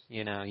because,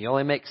 you know, you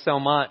only make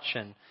so much,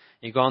 and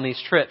you go on these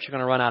trips, you're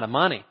going to run out of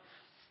money.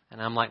 And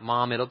I'm like,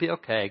 Mom, it'll be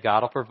okay.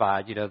 God will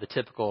provide, you know, the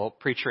typical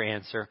preacher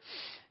answer.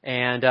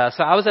 And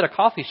so I was at a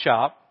coffee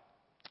shop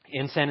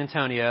in San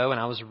Antonio, and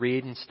I was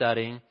reading,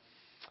 studying.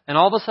 And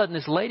all of a sudden,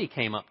 this lady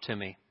came up to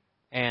me.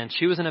 And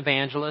she was an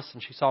evangelist,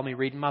 and she saw me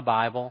reading my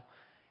Bible.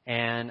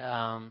 And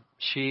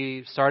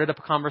she started up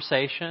a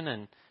conversation,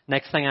 and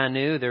next thing I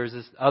knew, there was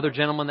this other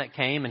gentleman that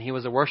came, and he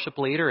was a worship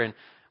leader, and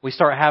we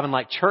started having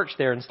like church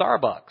there in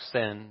Starbucks.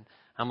 And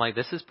I'm like,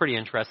 this is pretty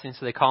interesting.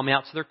 So they called me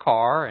out to their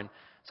car, and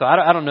so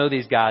I don't know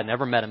these guys,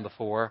 never met them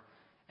before.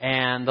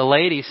 And the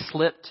lady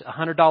slipped a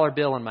 $100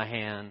 bill in my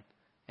hand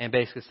and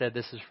basically said,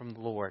 this is from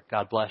the Lord.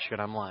 God bless you.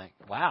 And I'm like,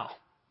 wow,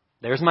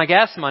 there's my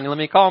gas money. Let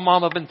me call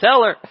Mom up and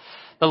tell her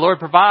the Lord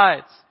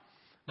provides.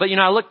 But, you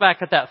know, I look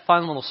back at that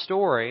fun little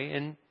story,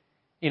 and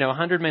you know,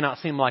 100 may not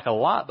seem like a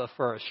lot, but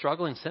for a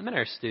struggling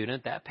seminary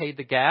student, that paid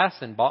the gas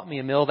and bought me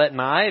a meal that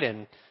night,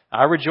 and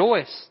I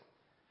rejoice.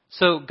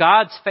 So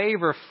God's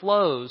favor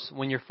flows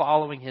when you're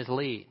following His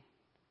lead.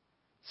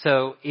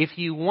 So if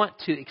you want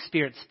to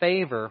experience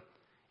favor,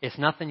 it's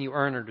nothing you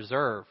earn or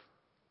deserve.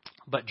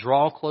 But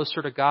draw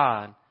closer to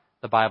God,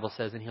 the Bible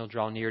says, and He'll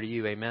draw near to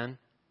you. Amen.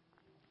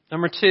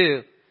 Number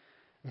 2,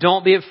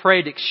 don't be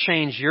afraid to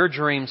exchange your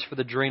dreams for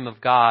the dream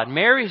of God.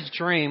 Mary's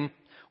dream,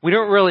 we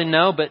don't really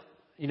know, but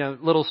you know,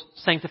 little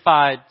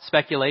sanctified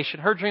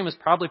speculation. Her dream was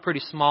probably pretty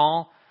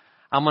small.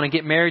 I'm going to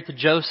get married to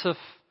Joseph.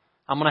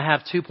 I'm going to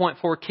have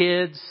 2.4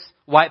 kids,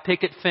 white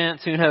picket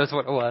fence. Who knows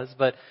what it was,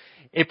 but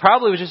it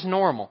probably was just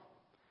normal.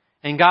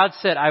 And God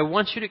said, I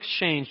want you to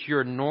exchange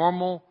your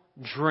normal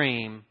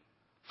dream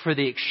for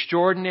the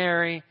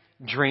extraordinary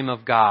dream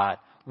of God.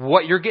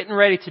 What you're getting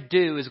ready to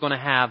do is going to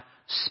have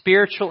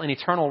spiritual and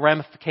eternal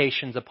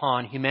ramifications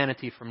upon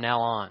humanity from now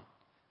on.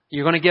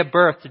 You're going to give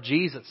birth to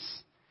Jesus.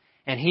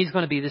 And He's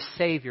going to be the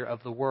Savior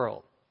of the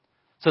world.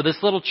 So this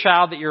little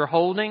child that you're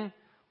holding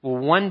will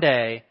one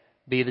day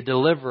be the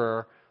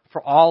deliverer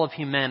for all of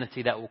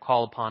humanity that will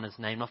call upon His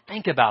name. Now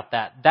think about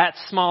that. That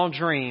small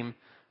dream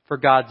for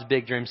God's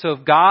big dream. So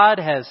if God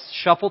has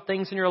shuffled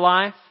things in your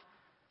life,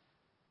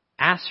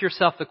 ask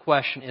yourself the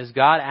question, is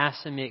God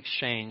asking me to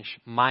exchange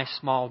my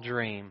small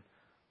dream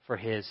for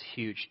His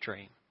huge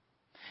dream?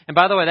 And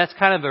by the way, that's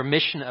kind of our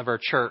mission of our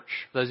church.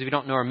 For those of you who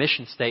don't know our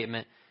mission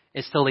statement,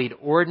 is to lead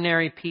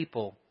ordinary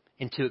people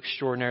into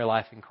extraordinary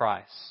life in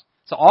Christ.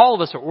 So all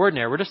of us are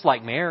ordinary. We're just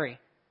like Mary.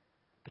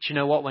 But you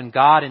know what? When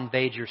God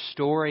invades your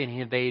story and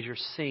He invades your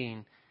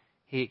scene,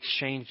 He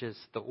exchanges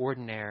the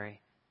ordinary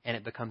and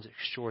it becomes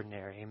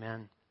extraordinary.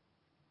 Amen.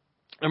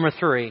 Number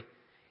 3,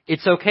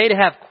 it's okay to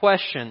have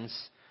questions,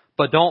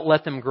 but don't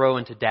let them grow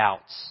into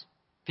doubts.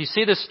 If you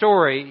see the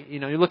story, you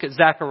look at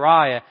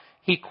Zechariah,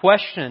 he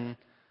questioned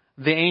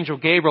the angel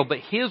Gabriel, but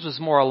his was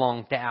more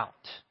along doubt.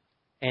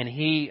 And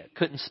he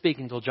couldn't speak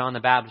until John the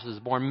Baptist was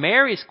born.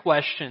 Mary's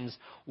questions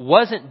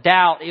wasn't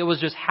doubt. It was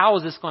just, how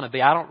is this going to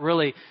be?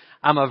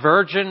 I'm a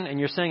virgin and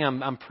you're saying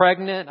I'm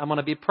pregnant. I'm going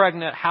to be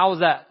pregnant. How is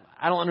that?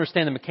 I don't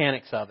understand the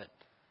mechanics of it.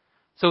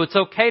 So it's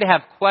okay to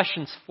have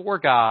questions for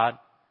God,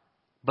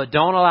 but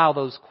don't allow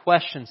those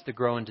questions to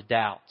grow into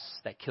doubts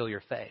that kill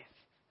your faith.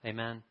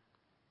 Amen.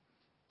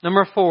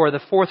 Number 4,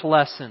 the fourth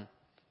lesson,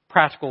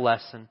 practical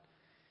lesson,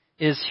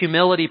 is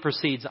humility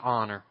precedes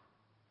honor.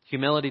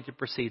 Humility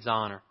precedes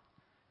honor.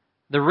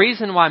 The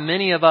reason why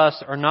many of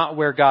us are not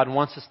where God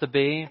wants us to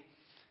be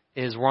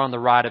is we're on the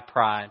ride of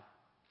pride.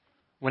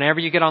 Whenever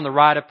you get on the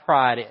ride of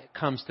pride, it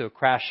comes to a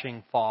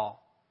crashing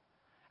fall.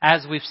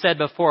 As we've said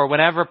before,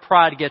 whenever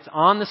pride gets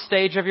on the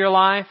stage of your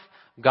life,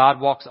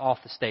 God walks off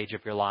the stage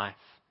of your life.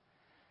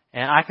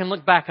 And I can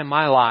look back in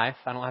my life.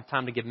 I don't have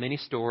time to give many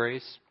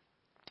stories.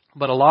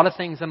 But a lot of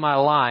things in my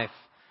life,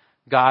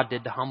 God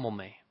did to humble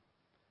me.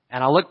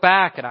 And I look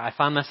back and I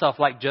find myself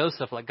like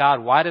Joseph, like,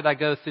 God, why did I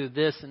go through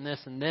this and this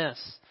and this?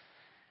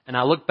 And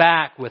I look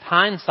back with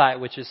hindsight,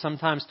 which is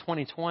sometimes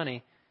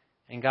 20/20,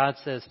 and God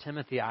says,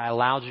 Timothy, I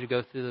allowed you to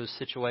go through those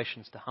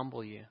situations to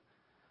humble you.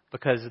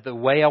 Because the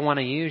way I want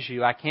to use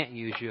you, I can't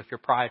use you if you're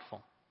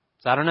prideful.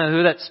 So I don't know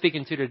who that's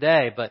speaking to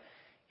today, but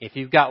if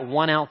you've got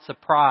 1 ounce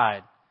of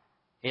pride,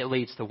 it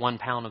leads to 1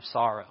 pound of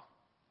sorrow.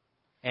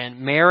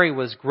 And Mary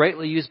was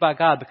greatly used by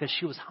God because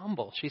she was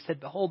humble. She said,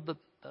 behold,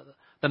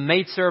 the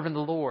maidservant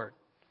of the Lord.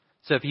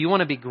 So if you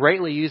want to be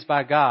greatly used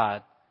by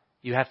God,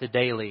 you have to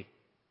daily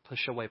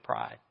push away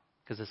pride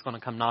because it's going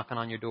to come knocking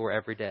on your door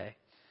every day.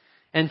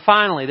 And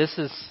finally,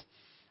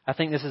 I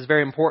think this is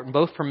very important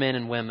both for men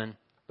and women,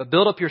 but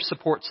build up your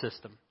support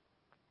system.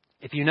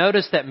 If you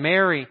notice that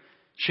Mary,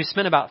 she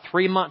spent about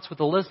 3 months with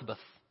Elizabeth.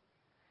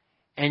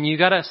 And you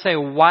got to say,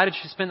 why did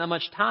she spend that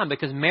much time?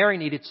 Because Mary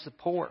needed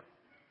support.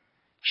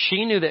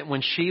 She knew that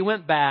when she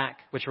went back,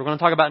 which we're going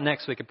to talk about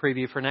next week, a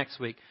preview for next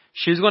week,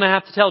 she was going to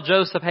have to tell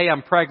Joseph, hey,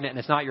 I'm pregnant and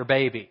it's not your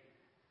baby.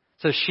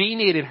 So she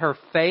needed her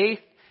faith,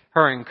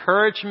 her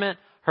encouragement,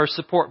 her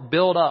support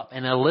built up.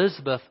 And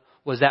Elizabeth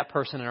was that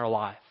person in her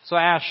life. So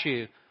I ask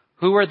you,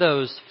 who are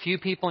those few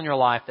people in your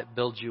life that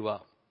build you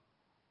up?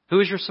 Who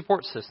is your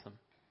support system?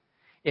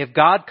 If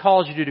God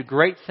calls you to do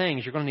great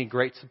things, you're going to need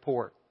great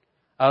support.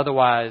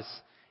 Otherwise,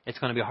 it's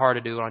going to be hard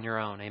to do it on your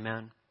own.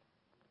 Amen.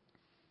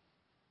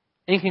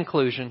 In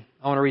conclusion,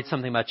 I want to read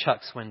something by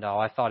Chuck Swindoll.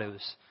 I thought it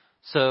was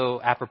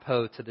so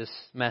apropos to this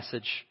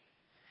message.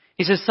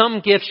 He says,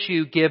 some gifts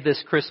you give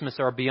this Christmas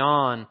are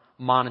beyond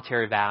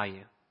monetary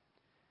value.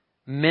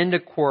 Mend a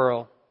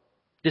quarrel.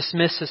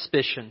 Dismiss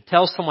suspicion.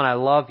 Tell someone I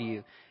love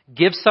you.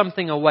 Give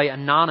something away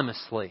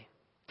anonymously.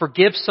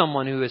 Forgive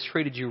someone who has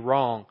treated you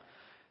wrong.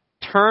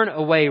 Turn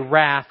away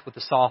wrath with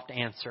a soft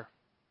answer.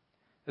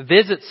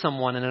 Visit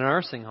someone in a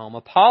nursing home.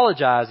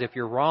 Apologize if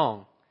you're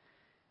wrong.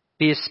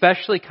 Be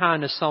especially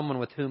kind to someone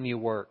with whom you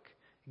work.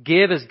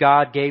 Give as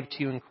God gave to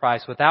you in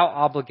Christ without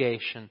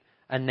obligation,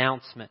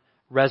 announcement,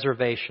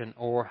 reservation,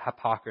 or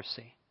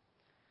hypocrisy.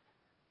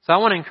 So I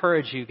want to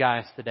encourage you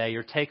guys today.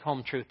 Your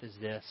take-home truth is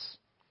this.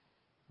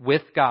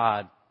 With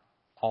God,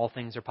 all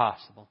things are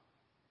possible.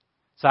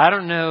 So I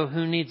don't know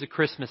who needs a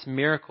Christmas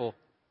miracle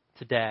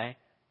today.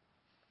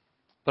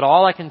 But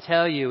all I can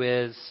tell you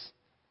is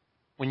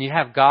when you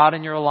have God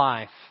in your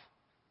life,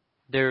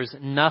 there's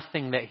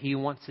nothing that He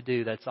wants to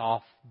do that's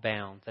off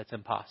bounds, that's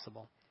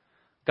impossible.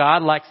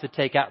 God likes to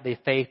take out the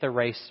faith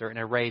eraser and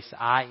erase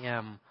I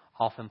am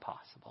off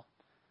impossible,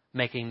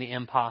 making the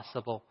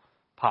impossible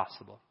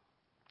possible.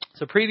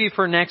 So preview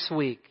for next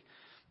week.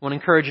 I want to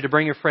encourage you to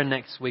bring your friend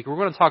next week. We're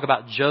going to talk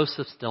about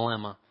Joseph's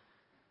dilemma.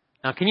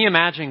 Now, can you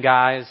imagine,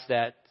 guys,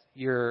 that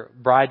your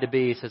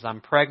bride-to-be says,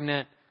 I'm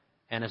pregnant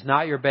and it's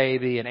not your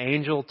baby. An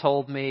angel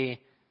told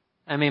me.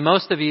 I mean,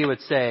 most of you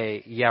would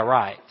say, yeah,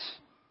 right.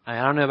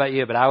 I don't know about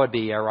you, but I would be,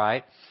 yeah,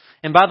 right.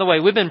 And by the way,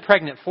 we've been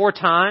pregnant 4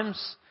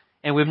 times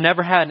and we've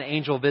never had an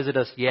angel visit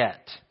us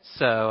yet.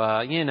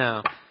 So,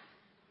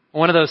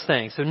 one of those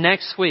things. So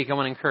next week, I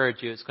want to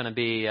encourage you. It's going to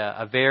be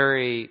a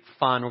very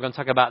fun. We're going to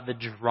talk about the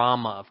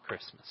drama of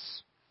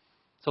Christmas.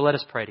 So let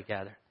us pray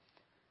together.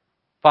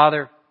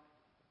 Father,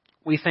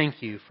 we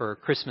thank you for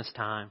Christmas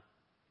time.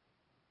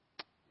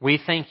 We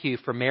thank you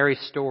for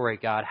Mary's story,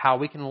 God, how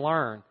we can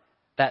learn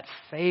That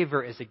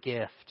favor is a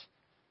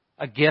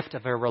gift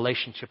of a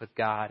relationship with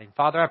God. And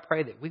Father, I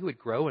pray that we would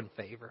grow in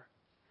favor.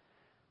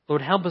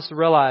 Lord, help us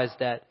realize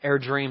that our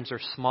dreams are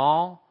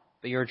small,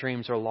 but your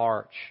dreams are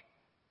large.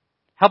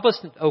 Help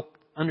us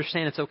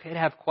understand it's okay to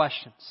have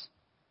questions,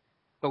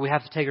 but we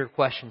have to take our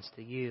questions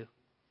to you.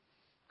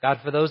 God,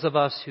 for those of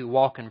us who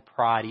walk in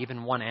pride,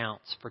 even 1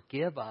 ounce,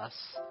 forgive us.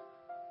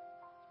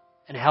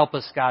 And help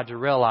us, God, to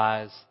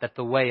realize that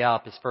the way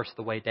up is first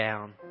the way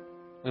down.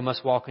 We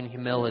must walk in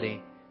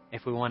humility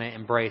if we want to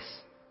embrace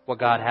what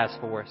God has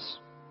for us.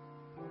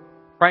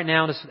 Right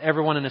now, just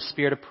everyone in a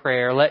spirit of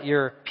prayer, let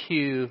your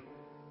pew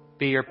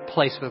be your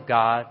place with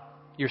God.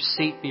 Your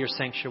seat be your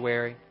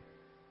sanctuary.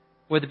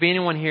 Would there be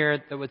anyone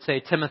here that would say,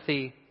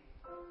 Timothy,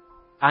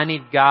 I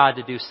need God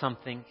to do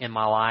something in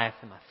my life,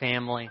 in my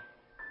family.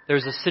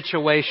 There's a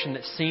situation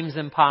that seems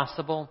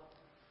impossible,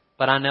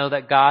 but I know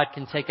that God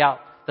can take out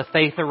the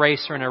faith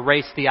eraser and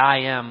erase the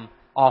I am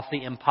off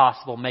the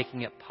impossible,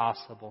 making it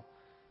possible.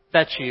 If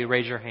that's you,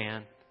 raise your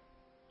hand.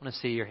 I want to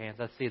see your hands.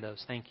 I see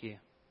those. Thank you.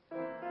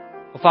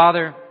 Well,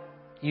 Father,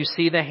 you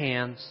see the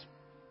hands.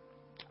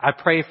 I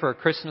pray for a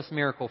Christmas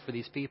miracle for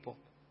these people.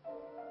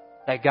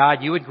 That,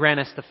 God, you would grant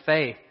us the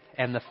faith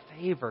and the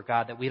favor,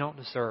 God, that we don't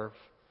deserve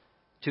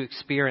to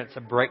experience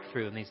a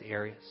breakthrough in these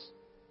areas.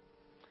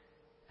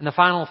 And the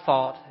final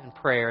thought and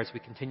prayer as we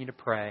continue to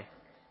pray,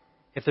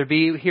 if there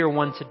be here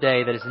one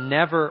today that has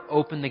never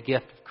opened the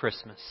gift of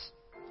Christmas,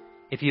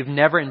 if you've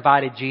never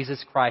invited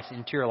Jesus Christ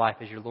into your life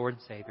as your Lord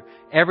and Savior,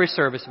 every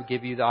service will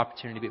give you the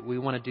opportunity, but we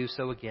want to do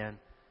so again.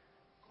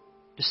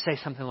 Just say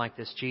something like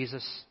this: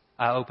 Jesus,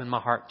 I open my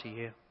heart to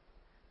you.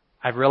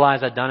 I've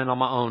realized I've done it on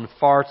my own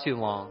far too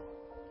long.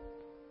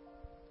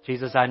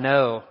 Jesus, I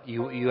know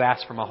you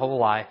asked for my whole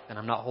life, and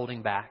I'm not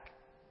holding back.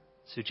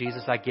 So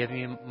Jesus, I give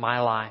you my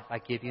life. I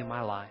give you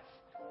my life.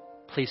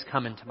 Please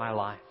come into my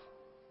life.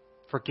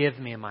 Forgive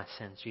me of my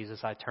sins, Jesus.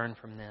 I turn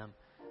from them.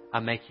 I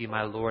make you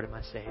my Lord and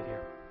my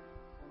Savior.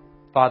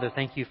 Father,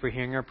 thank you for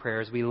hearing our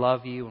prayers. We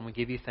love you and we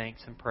give you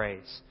thanks and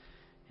praise.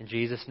 In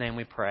Jesus' name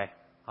we pray.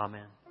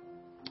 Amen.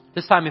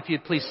 This time, if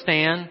you'd please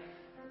stand,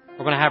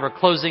 we're going to have our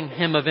closing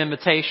hymn of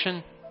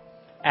invitation.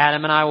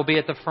 Adam and I will be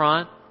at the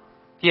front.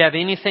 If you have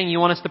anything you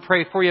want us to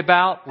pray for you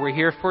about, we're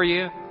here for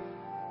you.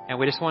 And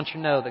we just want you to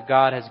know that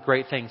God has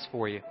great things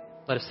for you.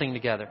 Let us sing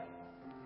together.